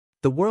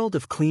The world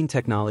of clean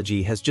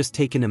technology has just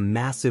taken a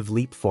massive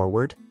leap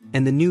forward,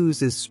 and the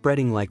news is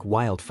spreading like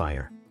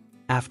wildfire.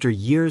 After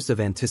years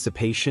of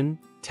anticipation,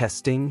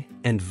 testing,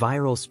 and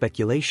viral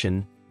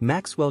speculation,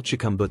 Maxwell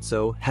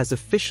Chikumbutso has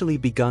officially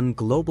begun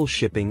global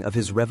shipping of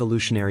his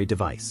revolutionary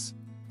device.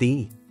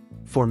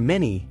 For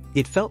many,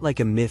 it felt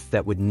like a myth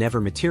that would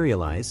never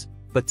materialize,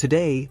 but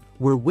today,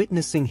 we're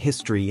witnessing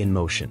history in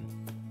motion.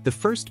 The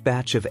first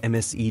batch of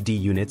MSED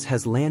units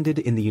has landed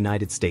in the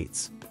United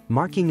States,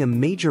 marking a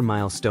major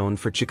milestone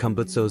for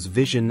Chikumbutso's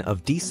vision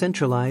of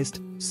decentralized,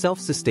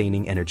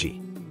 self-sustaining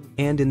energy.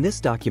 And in this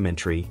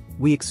documentary,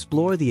 we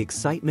explore the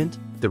excitement,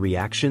 the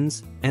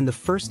reactions, and the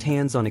first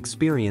hands-on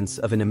experience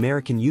of an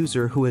American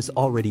user who has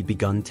already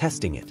begun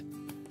testing it.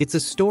 It's a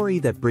story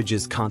that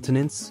bridges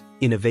continents,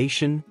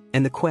 innovation,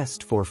 and the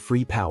quest for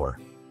free power.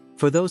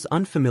 For those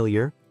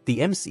unfamiliar, the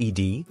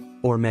MSED,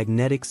 or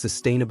Magnetic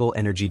Sustainable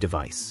Energy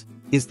Device,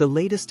 is the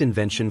latest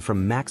invention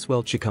from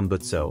Maxwell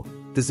Chikumbutso,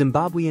 the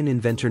Zimbabwean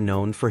inventor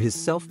known for his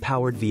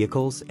self-powered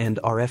vehicles and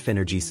RF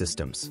energy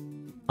systems.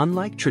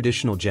 Unlike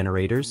traditional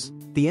generators,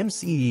 the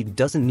MSED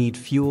doesn't need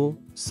fuel,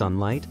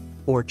 sunlight,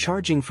 or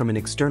charging from an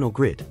external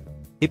grid.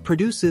 It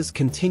produces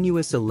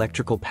continuous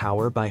electrical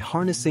power by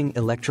harnessing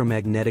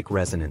electromagnetic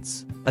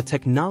resonance, a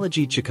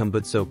technology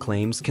Chikumbutso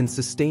claims can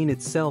sustain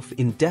itself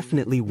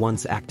indefinitely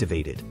once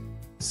activated.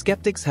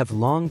 Skeptics have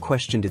long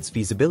questioned its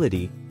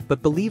feasibility,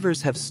 but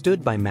believers have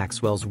stood by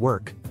Maxwell's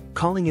work,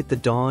 calling it the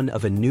dawn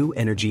of a new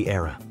energy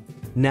era.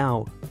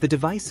 Now, the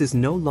device is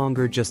no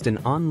longer just an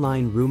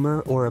online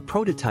rumor or a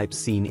prototype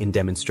seen in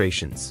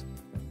demonstrations.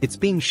 It's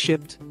being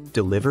shipped,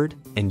 delivered,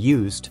 and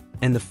used,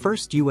 and the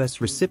first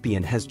U.S.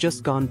 recipient has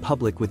just gone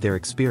public with their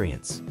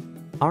experience.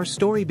 Our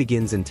story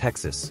begins in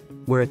Texas,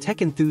 where a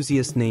tech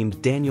enthusiast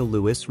named Daniel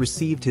Lewis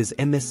received his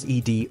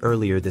MSED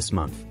earlier this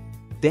month.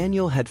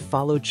 Daniel had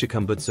followed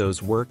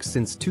Chikumbutso's work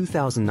since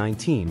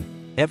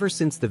 2019, ever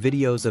since the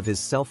videos of his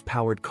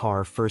self-powered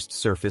car first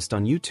surfaced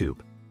on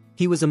YouTube.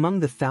 He was among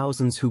the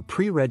thousands who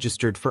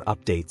pre-registered for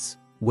updates,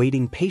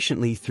 waiting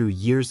patiently through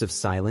years of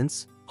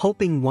silence,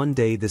 hoping one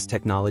day this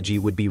technology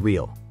would be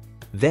real.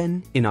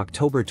 Then, in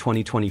October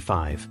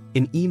 2025,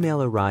 an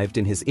email arrived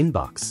in his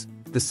inbox.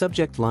 The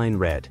subject line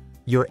read,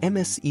 "Your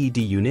MSED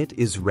unit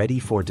is ready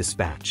for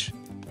dispatch."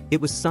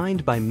 It was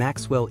signed by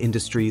Maxwell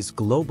Industries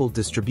Global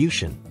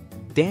Distribution.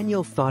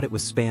 Daniel thought it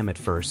was spam at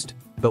first,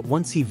 but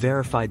once he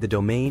verified the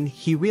domain,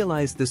 he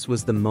realized this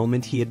was the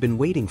moment he had been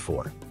waiting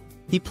for.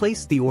 He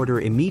placed the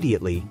order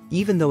immediately,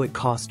 even though it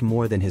cost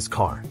more than his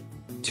car.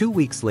 2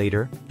 weeks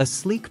later, a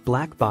sleek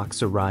black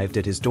box arrived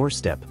at his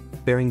doorstep,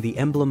 bearing the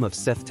emblem of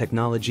Saith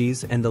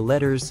Technologies and the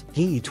letters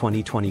HE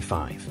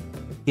 2025.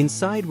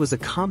 Inside was a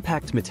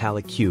compact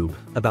metallic cube,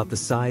 about the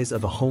size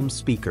of a home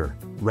speaker,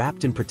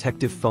 wrapped in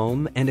protective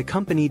foam and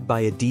accompanied by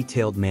a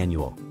detailed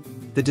manual.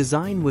 The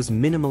design was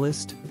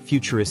minimalist,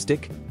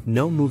 futuristic,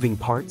 no moving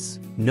parts,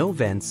 no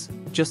vents,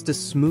 just a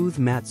smooth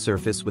matte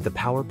surface with a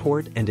power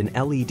port and an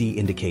LED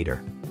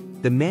indicator.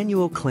 The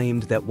manual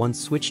claimed that once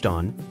switched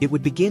on, it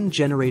would begin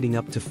generating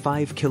up to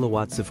 5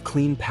 kilowatts of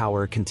clean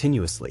power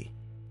continuously.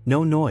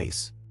 No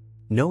noise.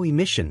 No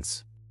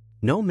emissions.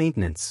 No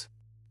maintenance.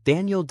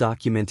 Daniel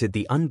documented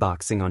the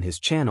unboxing on his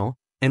channel,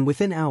 and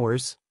within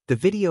hours, the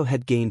video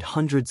had gained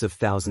hundreds of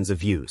thousands of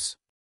views.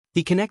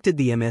 He connected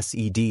the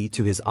MSED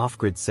to his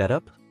off-grid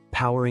setup,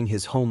 powering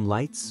his home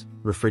lights,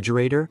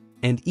 refrigerator,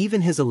 and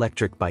even his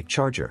electric bike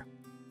charger.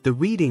 The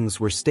readings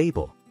were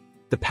stable.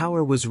 The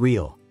power was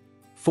real.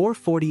 For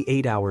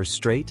 48 hours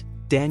straight,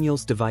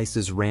 Daniel's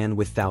devices ran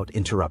without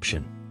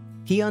interruption.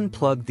 He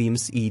unplugged the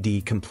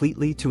MSED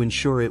completely to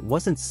ensure it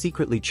wasn't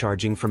secretly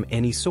charging from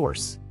any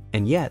source,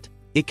 and yet,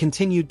 it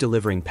continued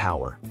delivering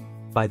power.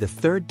 By the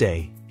third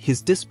day,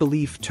 his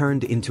disbelief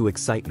turned into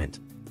excitement.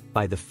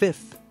 By the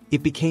fifth,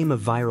 it became a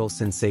viral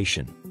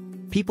sensation.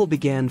 People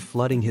began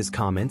flooding his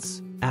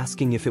comments,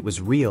 asking if it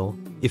was real,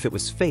 if it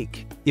was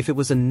fake, if it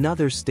was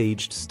another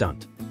staged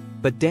stunt.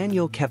 But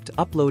Daniel kept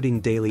uploading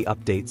daily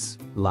updates,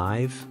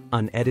 live,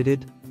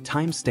 unedited,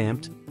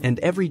 time-stamped, and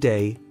every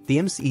day, the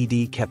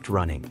MSED kept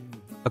running.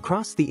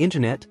 Across the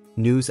internet,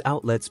 news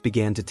outlets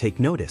began to take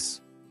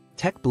notice.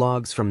 Tech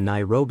blogs from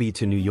Nairobi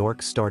to New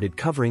York started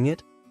covering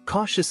it,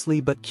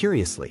 cautiously but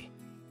curiously.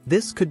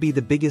 This could be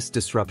the biggest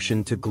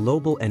disruption to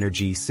global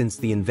energy since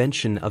the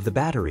invention of the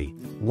battery,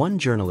 one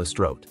journalist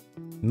wrote.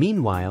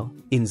 Meanwhile,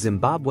 in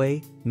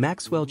Zimbabwe,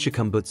 Maxwell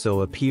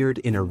Chikumbutso appeared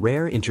in a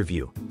rare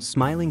interview,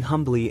 smiling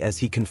humbly as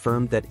he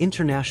confirmed that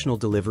international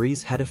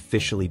deliveries had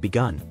officially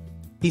begun.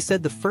 He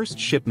said the first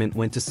shipment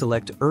went to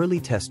select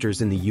early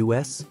testers in the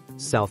US,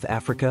 South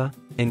Africa,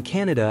 and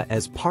Canada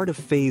as part of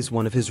Phase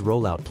 1 of his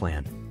rollout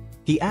plan.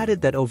 He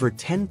added that over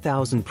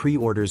 10,000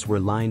 pre-orders were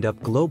lined up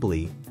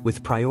globally,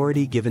 with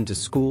priority given to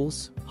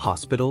schools,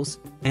 hospitals,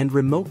 and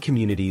remote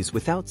communities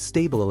without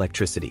stable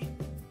electricity.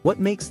 What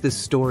makes this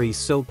story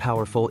so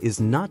powerful is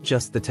not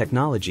just the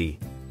technology,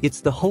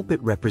 it's the hope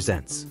it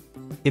represents.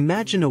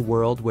 Imagine a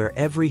world where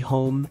every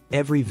home,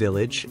 every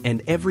village,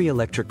 and every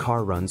electric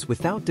car runs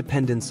without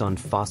dependence on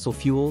fossil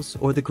fuels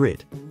or the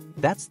grid.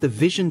 That's the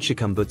vision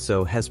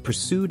Chikumbutso has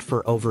pursued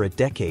for over a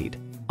decade,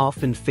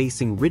 often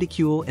facing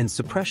ridicule and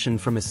suppression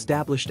from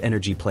established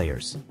energy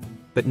players.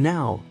 But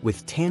now,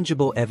 with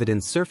tangible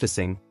evidence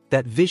surfacing,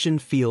 that vision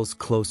feels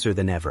closer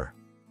than ever.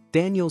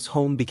 Daniel's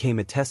home became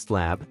a test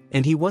lab,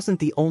 and he wasn't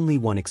the only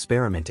one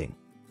experimenting.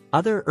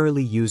 Other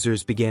early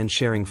users began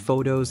sharing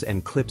photos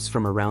and clips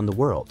from around the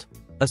world.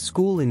 A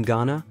school in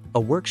Ghana, a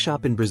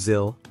workshop in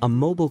Brazil, a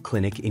mobile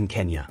clinic in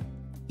Kenya.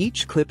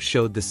 Each clip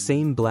showed the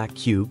same black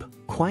cube,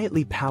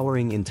 quietly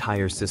powering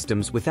entire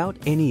systems without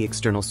any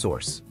external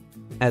source.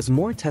 As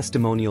more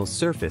testimonials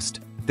surfaced,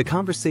 the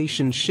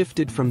conversation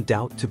shifted from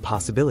doubt to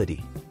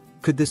possibility.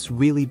 Could this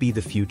really be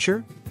the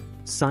future?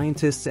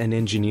 Scientists and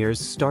engineers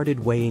started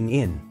weighing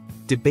in,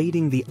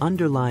 debating the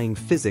underlying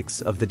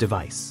physics of the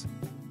device.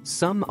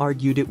 Some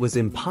argued it was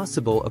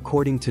impossible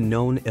according to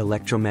known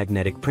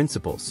electromagnetic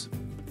principles.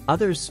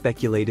 Others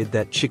speculated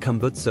that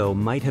Chikumbutso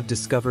might have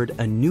discovered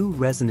a new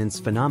resonance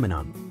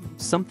phenomenon,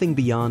 something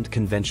beyond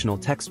conventional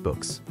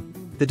textbooks.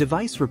 The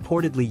device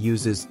reportedly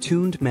uses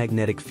tuned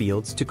magnetic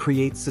fields to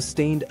create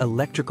sustained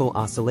electrical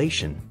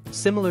oscillation,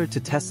 similar to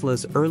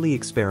Tesla's early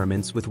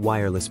experiments with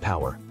wireless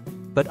power.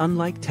 But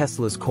unlike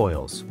Tesla's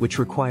coils, which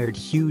required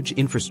huge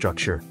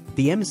infrastructure,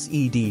 the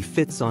MSED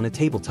fits on a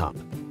tabletop.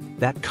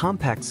 That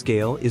compact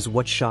scale is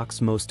what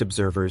shocks most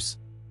observers.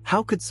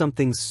 How could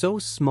something so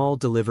small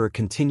deliver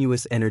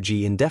continuous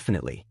energy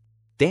indefinitely?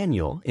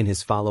 Daniel, in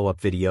his follow-up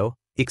video,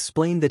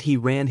 explained that he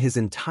ran his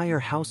entire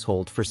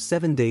household for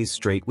 7 days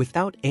straight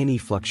without any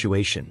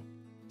fluctuation.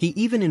 He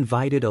even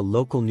invited a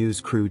local news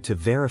crew to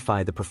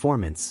verify the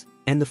performance,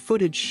 and the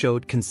footage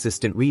showed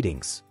consistent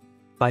readings.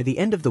 By the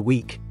end of the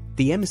week,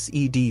 the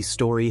MSED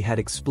story had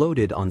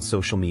exploded on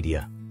social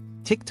media.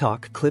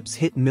 TikTok clips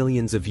hit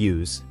millions of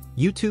views,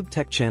 YouTube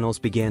tech channels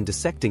began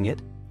dissecting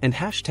it, and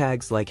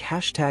hashtags like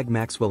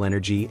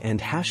 #MaxwellEnergy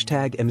and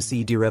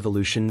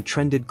 #MSEDRevolution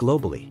trended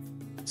globally.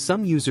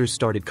 Some users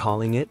started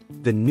calling it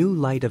the new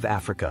light of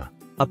Africa,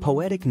 a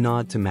poetic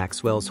nod to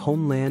Maxwell's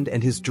homeland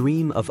and his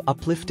dream of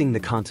uplifting the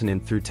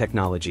continent through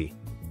technology.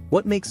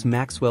 What makes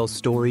Maxwell's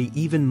story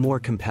even more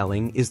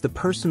compelling is the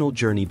personal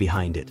journey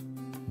behind it.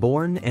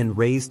 Born and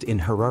raised in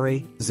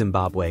Harare,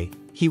 Zimbabwe,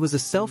 he was a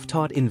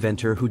self-taught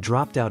inventor who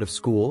dropped out of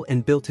school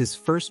and built his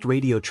first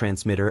radio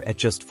transmitter at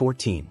just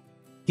 14.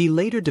 He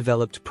later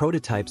developed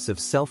prototypes of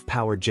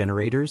self-powered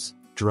generators,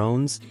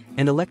 drones,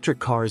 and electric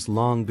cars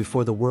long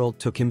before the world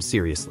took him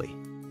seriously.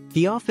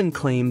 He often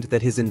claimed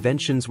that his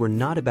inventions were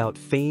not about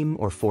fame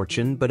or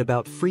fortune but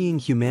about freeing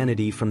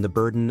humanity from the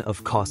burden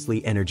of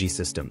costly energy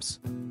systems.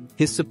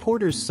 His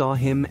supporters saw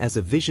him as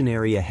a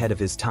visionary ahead of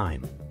his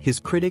time. His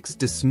critics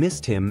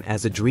dismissed him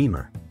as a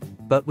dreamer.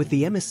 But with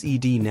the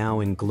MSED now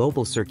in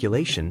global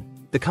circulation,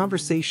 the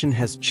conversation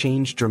has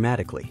changed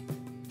dramatically.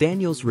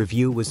 Daniel's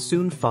review was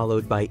soon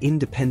followed by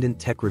independent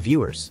tech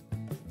reviewers.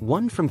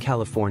 One from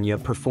California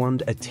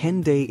performed a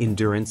 10-day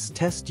endurance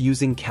test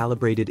using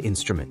calibrated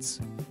instruments.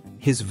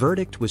 His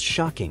verdict was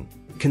shocking: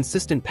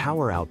 consistent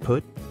power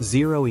output,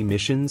 zero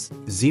emissions,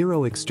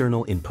 zero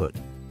external input.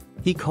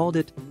 He called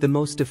it the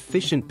most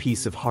efficient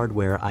piece of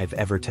hardware I've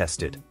ever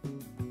tested.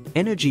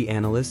 Energy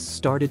analysts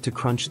started to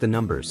crunch the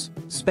numbers,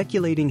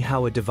 speculating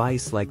how a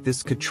device like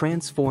this could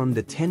transform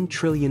the $10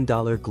 trillion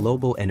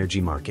global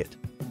energy market.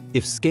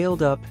 If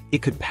scaled up,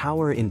 it could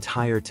power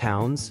entire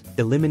towns,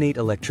 eliminate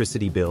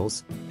electricity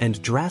bills,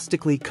 and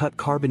drastically cut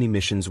carbon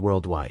emissions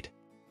worldwide.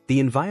 The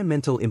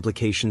environmental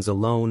implications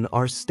alone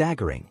are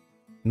staggering.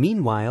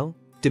 Meanwhile,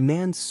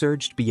 demand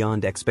surged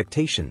beyond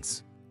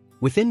expectations.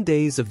 Within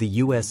days of the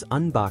US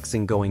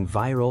unboxing going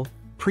viral,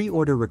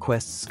 pre-order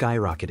requests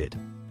skyrocketed.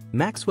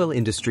 Maxwell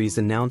Industries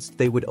announced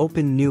they would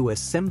open new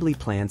assembly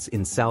plants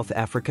in South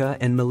Africa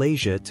and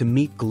Malaysia to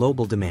meet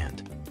global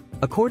demand.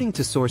 According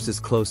to sources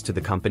close to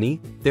the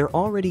company, they're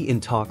already in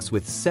talks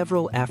with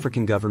several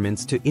African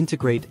governments to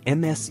integrate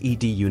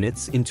MSED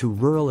units into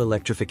rural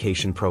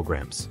electrification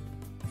programs.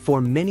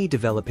 For many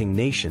developing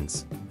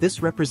nations,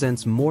 this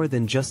represents more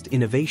than just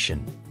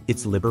innovation,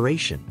 it's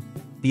liberation.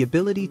 The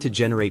ability to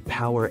generate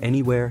power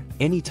anywhere,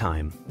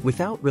 anytime,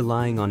 without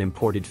relying on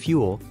imported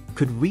fuel,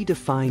 could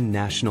redefine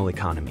national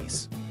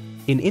economies.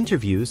 In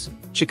interviews,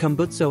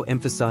 Chikumbutso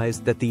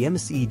emphasized that the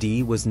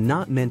MSED was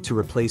not meant to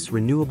replace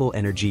renewable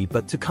energy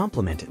but to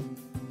complement it.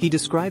 He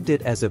described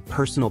it as a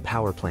personal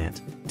power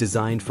plant,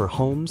 designed for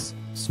homes,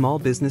 small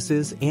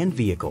businesses, and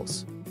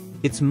vehicles.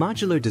 Its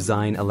modular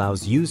design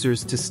allows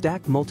users to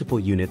stack multiple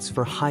units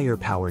for higher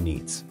power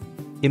needs.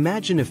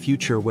 Imagine a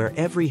future where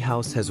every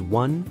house has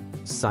one,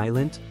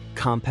 silent,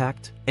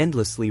 compact,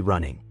 endlessly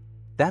running.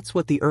 That's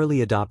what the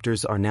early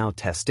adopters are now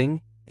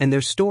testing, and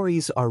their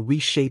stories are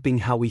reshaping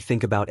how we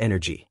think about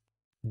energy.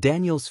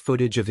 Daniel's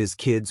footage of his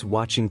kids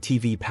watching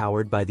TV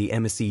powered by the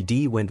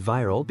MSED went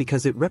viral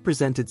because it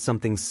represented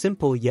something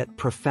simple yet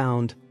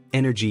profound: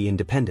 energy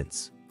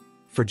independence.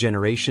 For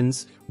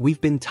generations,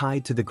 we've been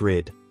tied to the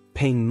grid,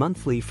 paying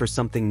monthly for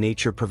something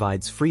nature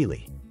provides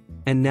freely.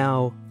 And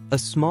now, A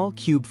small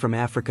cube from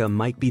Africa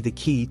might be the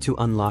key to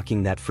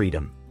unlocking that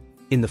freedom.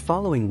 In the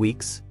following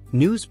weeks,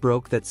 news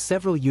broke that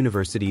several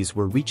universities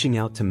were reaching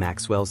out to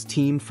Maxwell's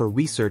team for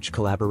research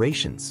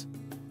collaborations.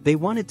 They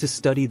wanted to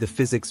study the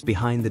physics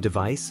behind the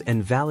device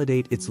and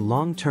validate its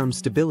long-term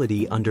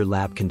stability under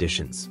lab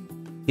conditions.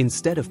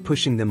 Instead of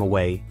pushing them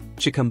away,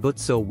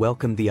 Chikumbutso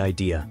welcomed the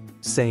idea,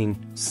 saying,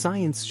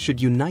 "Science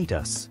should unite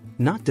us,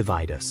 not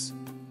divide us."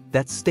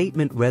 That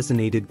statement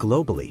resonated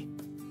globally.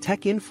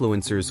 Tech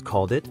influencers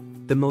called it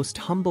the most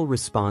humble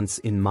response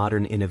in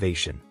modern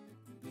innovation.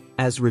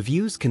 As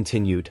reviews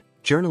continued,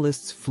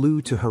 journalists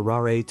flew to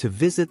Harare to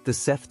visit the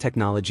Saith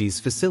Technologies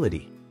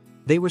facility.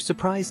 They were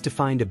surprised to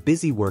find a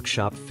busy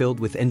workshop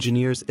filled with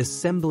engineers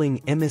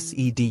assembling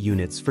MSED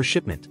units for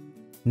shipment.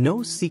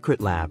 No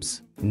secret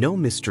labs, no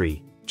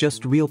mystery,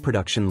 just real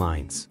production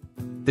lines.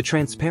 The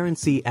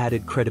transparency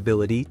added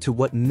credibility to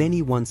what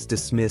many once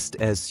dismissed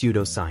as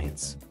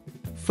pseudoscience.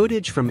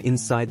 Footage from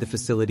inside the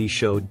facility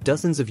showed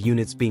dozens of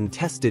units being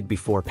tested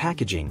before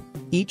packaging,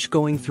 each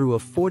going through a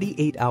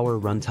 48-hour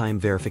runtime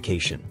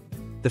verification.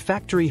 The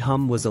factory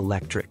hum was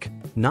electric,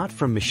 not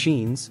from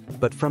machines,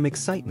 but from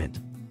excitement.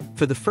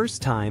 For the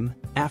first time,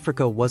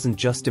 Africa wasn't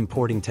just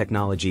importing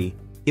technology,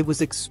 it was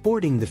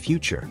exporting the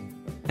future.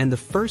 And the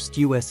first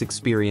US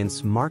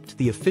experience marked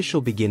the official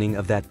beginning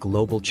of that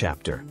global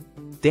chapter.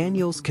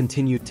 Daniel's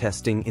continued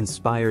testing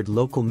inspired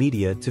local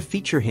media to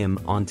feature him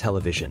on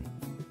television.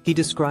 He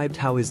described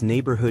how his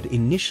neighborhood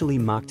initially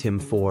mocked him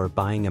for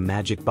buying a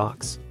magic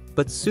box,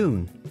 but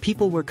soon,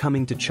 people were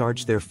coming to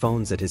charge their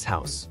phones at his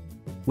house.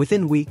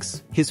 Within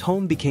weeks, his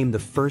home became the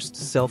first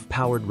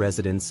self-powered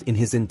residence in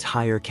his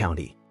entire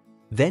county.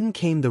 Then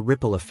came the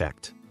ripple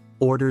effect.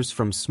 Orders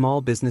from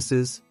small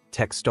businesses,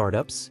 tech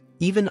startups,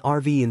 even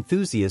RV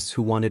enthusiasts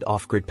who wanted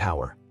off-grid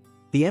power.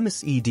 The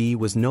MSED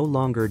was no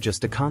longer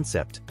just a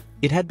concept,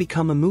 it had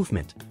become a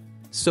movement.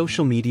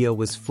 Social media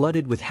was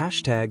flooded with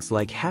hashtags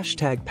like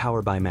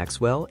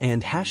 #PowerByMaxwell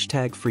and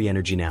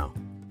 #FreeEnergyNow.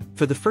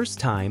 For the first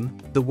time,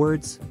 the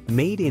words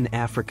 "Made in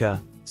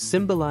Africa"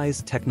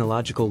 symbolized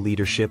technological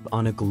leadership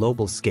on a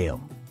global scale.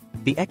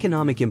 The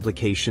economic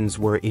implications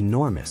were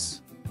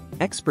enormous.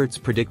 Experts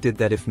predicted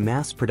that if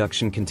mass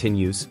production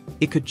continues,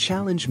 it could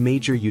challenge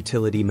major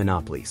utility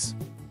monopolies.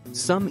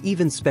 Some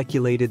even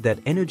speculated that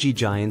energy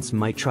giants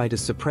might try to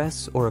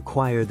suppress or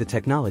acquire the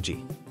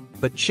technology.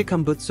 But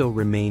Chikumbutso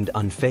remained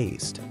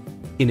unfazed.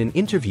 In an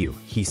interview,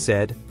 he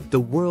said, "The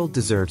world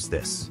deserves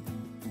this.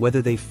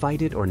 Whether they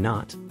fight it or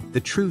not, the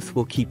truth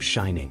will keep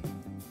shining."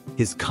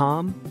 His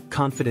calm,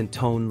 confident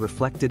tone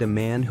reflected a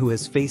man who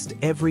has faced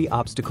every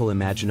obstacle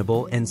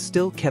imaginable and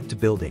still kept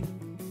building.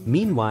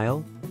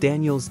 Meanwhile,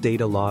 Daniel's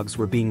data logs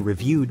were being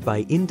reviewed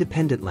by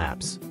independent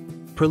labs.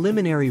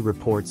 Preliminary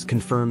reports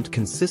confirmed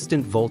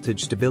consistent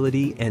voltage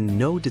stability and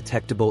no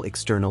detectable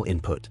external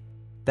input.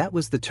 That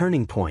was the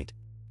turning point.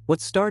 What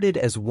started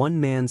as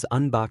one man's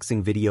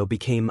unboxing video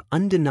became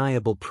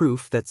undeniable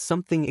proof that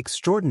something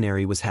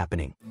extraordinary was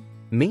happening.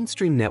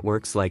 Mainstream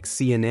networks like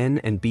CNN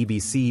and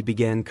BBC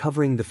began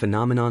covering the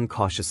phenomenon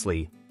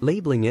cautiously,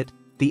 labeling it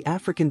the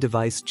African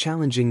device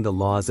challenging the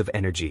laws of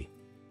energy.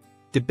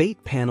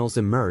 Debate panels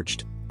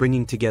emerged,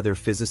 bringing together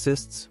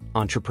physicists,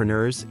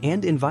 entrepreneurs,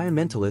 and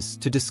environmentalists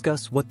to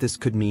discuss what this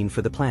could mean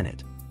for the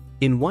planet.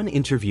 In one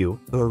interview,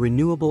 a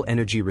renewable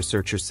energy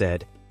researcher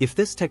said, "If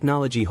this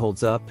technology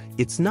holds up,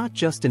 it's not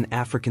just an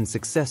African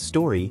success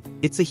story,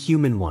 it's a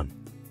human one."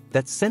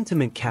 That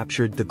sentiment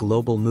captured the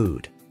global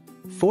mood.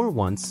 For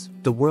once,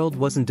 the world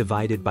wasn't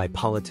divided by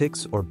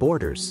politics or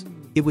borders,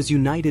 it was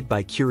united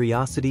by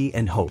curiosity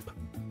and hope.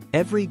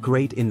 Every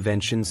great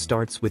invention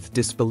starts with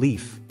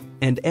disbelief,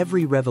 and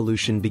every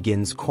revolution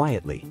begins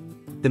quietly.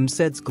 The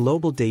MSED's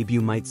global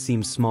debut might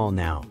seem small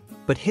now,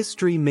 but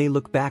history may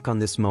look back on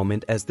this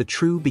moment as the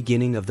true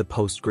beginning of the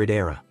post-grid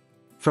era.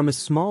 From a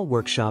small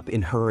workshop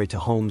in Harare to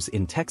homes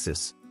in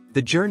Texas,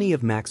 the journey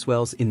of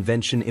Maxwell's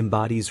invention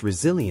embodies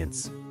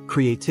resilience,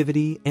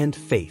 creativity, and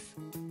faith.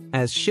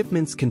 As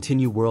shipments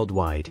continue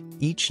worldwide,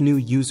 each new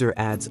user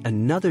adds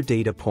another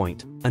data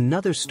point,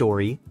 another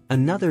story,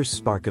 another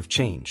spark of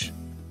change.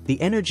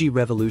 The energy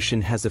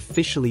revolution has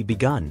officially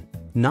begun,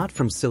 not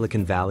from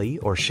Silicon Valley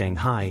or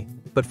Shanghai,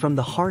 but from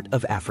the heart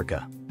of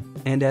Africa.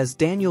 And as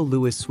Daniel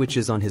Lewis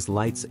switches on his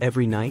lights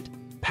every night,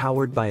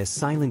 powered by a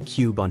silent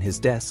cube on his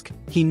desk,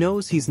 he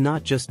knows he's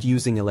not just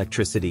using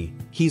electricity,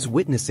 he's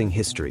witnessing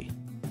history.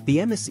 The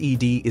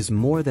MSED is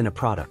more than a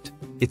product,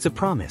 it's a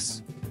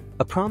promise.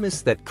 A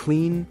promise that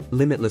clean,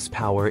 limitless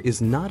power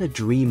is not a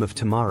dream of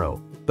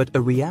tomorrow, but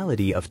a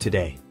reality of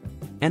today.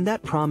 And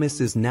that promise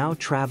is now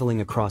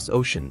traveling across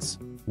oceans,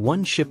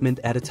 one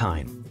shipment at a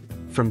time.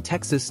 From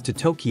Texas to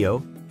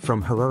Tokyo,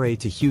 from Harare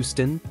to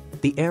Houston,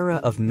 the era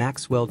of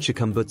Maxwell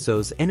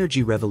Chikumbutso's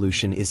energy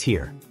revolution is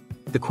here.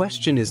 The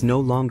question is no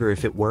longer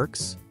if it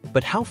works,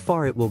 but how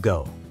far it will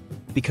go.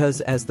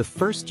 Because as the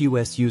first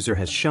US user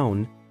has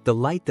shown, the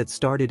light that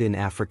started in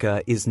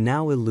Africa is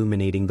now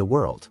illuminating the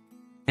world.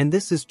 And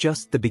this is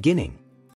just the beginning.